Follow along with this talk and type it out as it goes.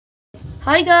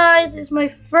Hi guys, it's my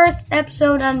first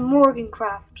episode on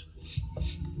Morgancraft.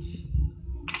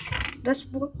 Let's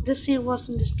see what's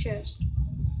in this chest.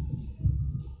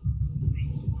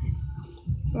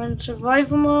 We're in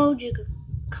survival mode, you can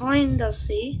kinda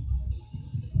see.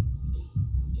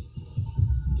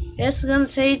 It's gonna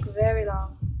take very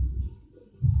long.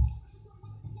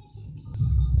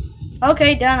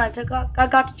 Okay, done. I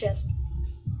got the chest.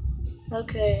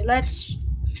 Okay, let's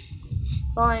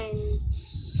find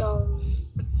some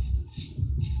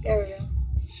area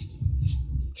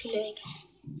to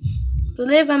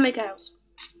live and make a house.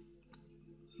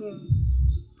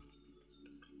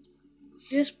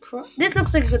 This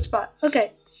looks like a good spot.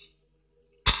 Okay,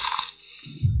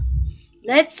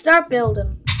 let's start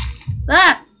building.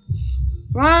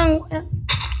 Wrong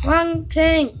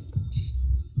thing.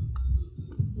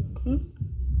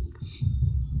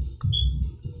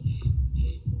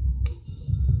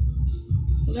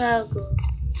 Well, good.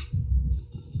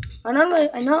 I'm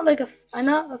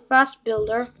not a fast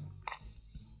builder.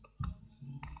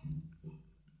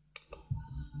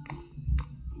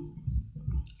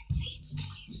 I'd say it's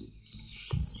nice.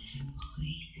 It's my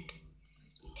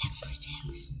temperate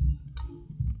house.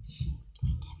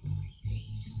 My temporary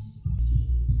house.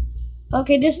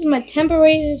 Okay, this is my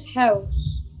temporary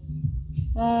house.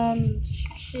 And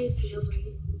I say it's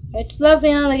lovely. It's lovely,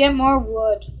 and I get more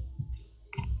wood.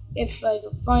 If I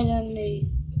can find any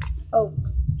oak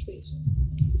trees.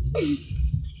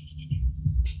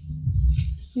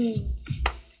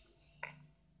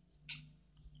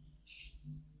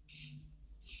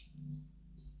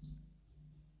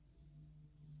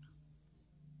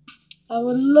 I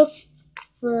will look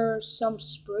for some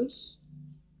spruce.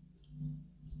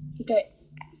 Okay,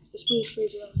 the spruce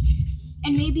trees are on.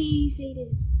 And maybe say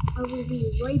this. I will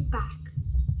be right back.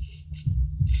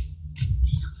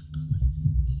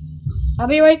 I'll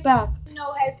be right back.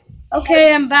 Know how.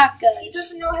 Okay, I'm back, guys. He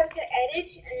doesn't know how to edit,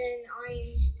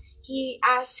 and he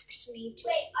asks me to.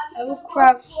 Wait, I will go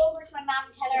over to my mom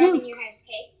and tell her I'm in your house,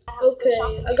 okay? I have to go Okay,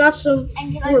 shopping. I got some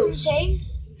And can I just say,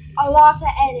 a lot of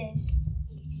edits.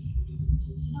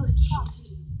 No, it's paused.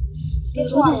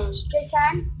 Guess what?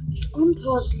 Jason? It's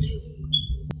unpaused now.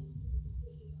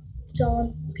 It's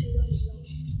on. Okay, guys.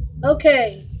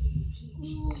 Okay.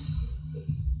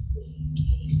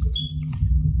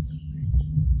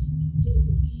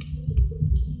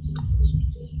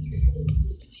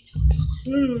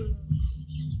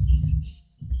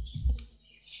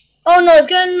 Oh no, it's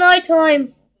getting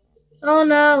nighttime. Oh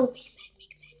no.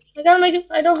 I gotta make it.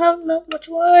 I don't have much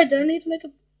wood. I need to make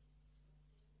a.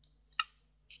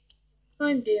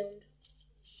 I'm doomed.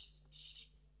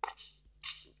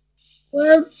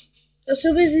 Well, I'm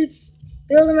so busy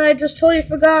building, I just totally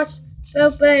forgot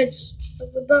about beds.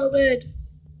 About bed.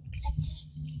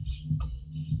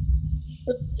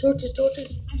 Torches.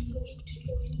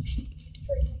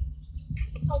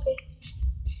 Okay.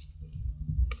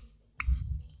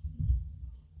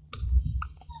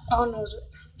 Oh no, I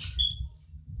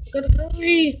gotta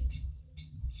hurry.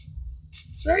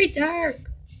 It's very dark.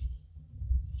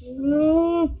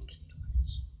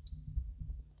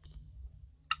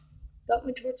 Got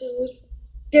my torches.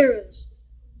 There it is.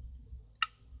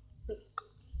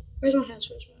 Where's my house?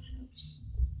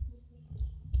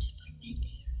 Just put a bed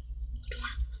there. I don't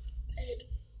have enough bed.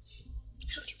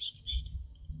 How do you make a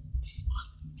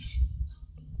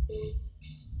bed?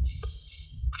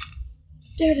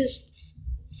 There it is.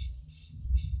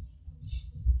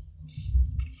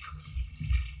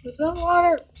 I found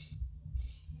water.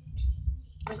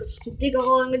 I'm gonna dig a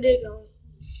hole. I'm gonna dig a hole.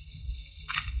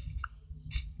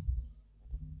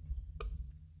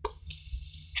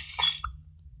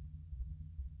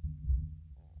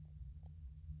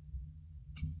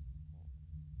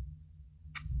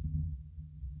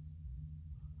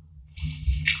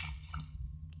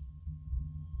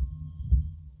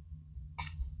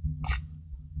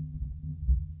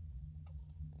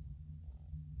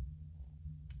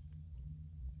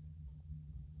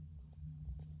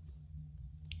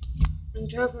 I'm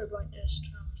turn off my brightness.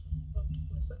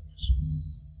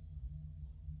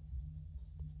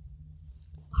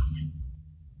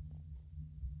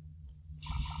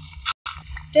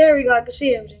 There we go. I can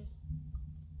see everything.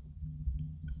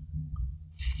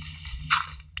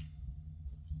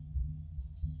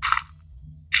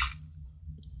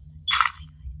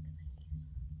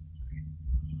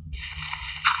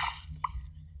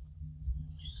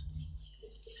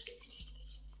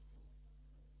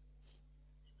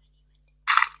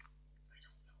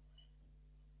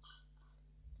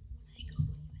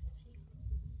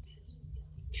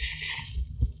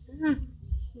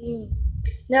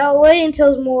 Now wait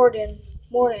until it's morning.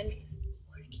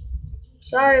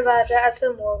 Sorry about that. I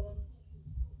said more of them.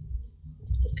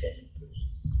 Okay.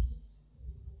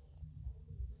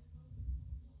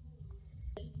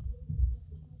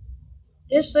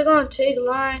 This is gonna take a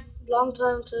long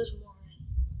time to this morning.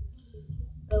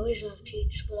 I wish I had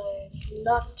cheats, but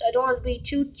I don't want to be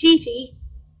too cheaty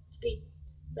to be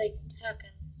like hacking.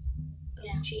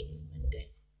 Yeah. Cheating in the game.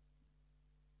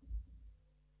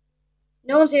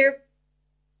 No one's here.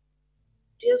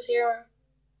 Just here.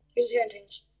 Just hearing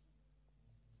things.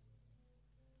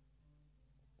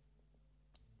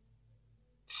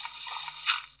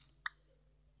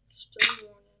 Still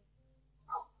morning.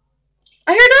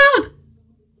 I hear a dog!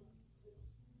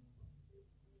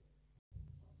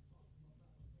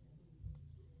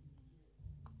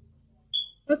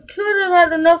 I could have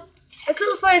had enough. I could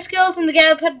have found a skeleton to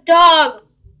get a pet dog.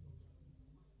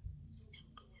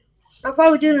 I'll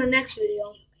probably do it in the next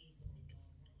video.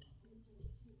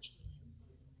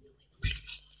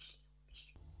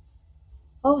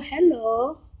 Oh,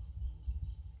 hello.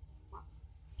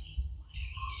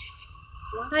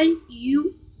 What are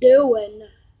you doing?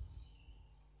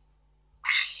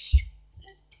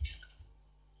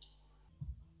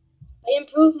 I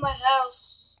improved my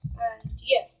house, and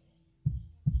yeah.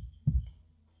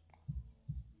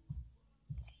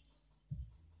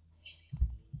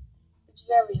 It's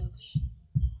very ugly.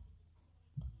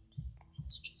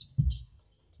 It's just for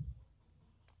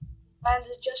and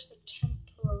it's just for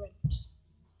temperament.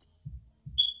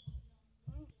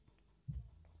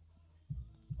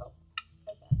 Oh,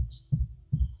 perfect.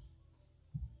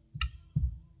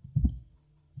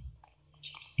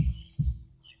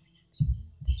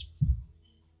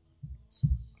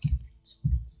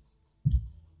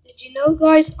 Did you know,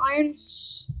 guys, iron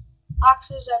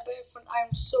axes are better than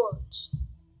iron swords?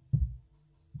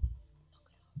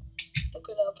 Look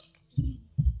it up.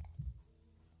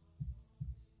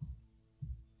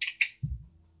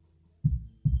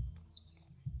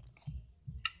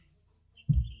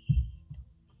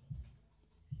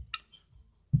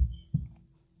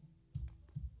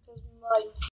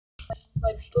 Because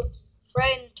my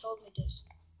friend told me this.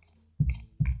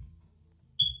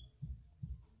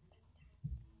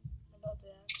 About the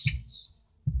axes.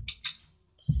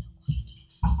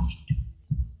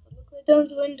 But look right down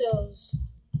the windows.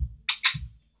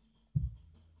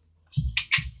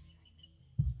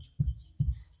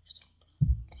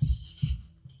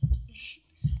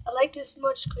 I like this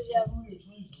much because you have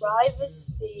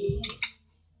privacy.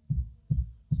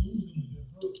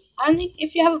 I think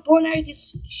if you have a bow and arrow, you can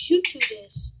shoot through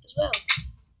this as well.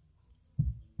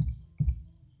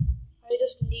 I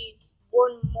just need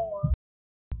one more.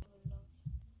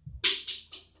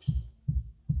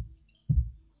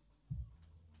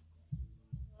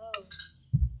 Oh.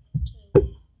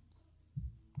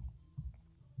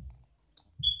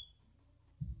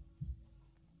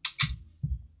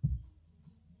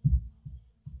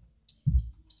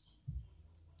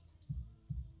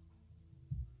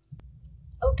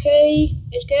 Okay,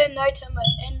 it's getting nighttime.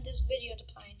 I end this video.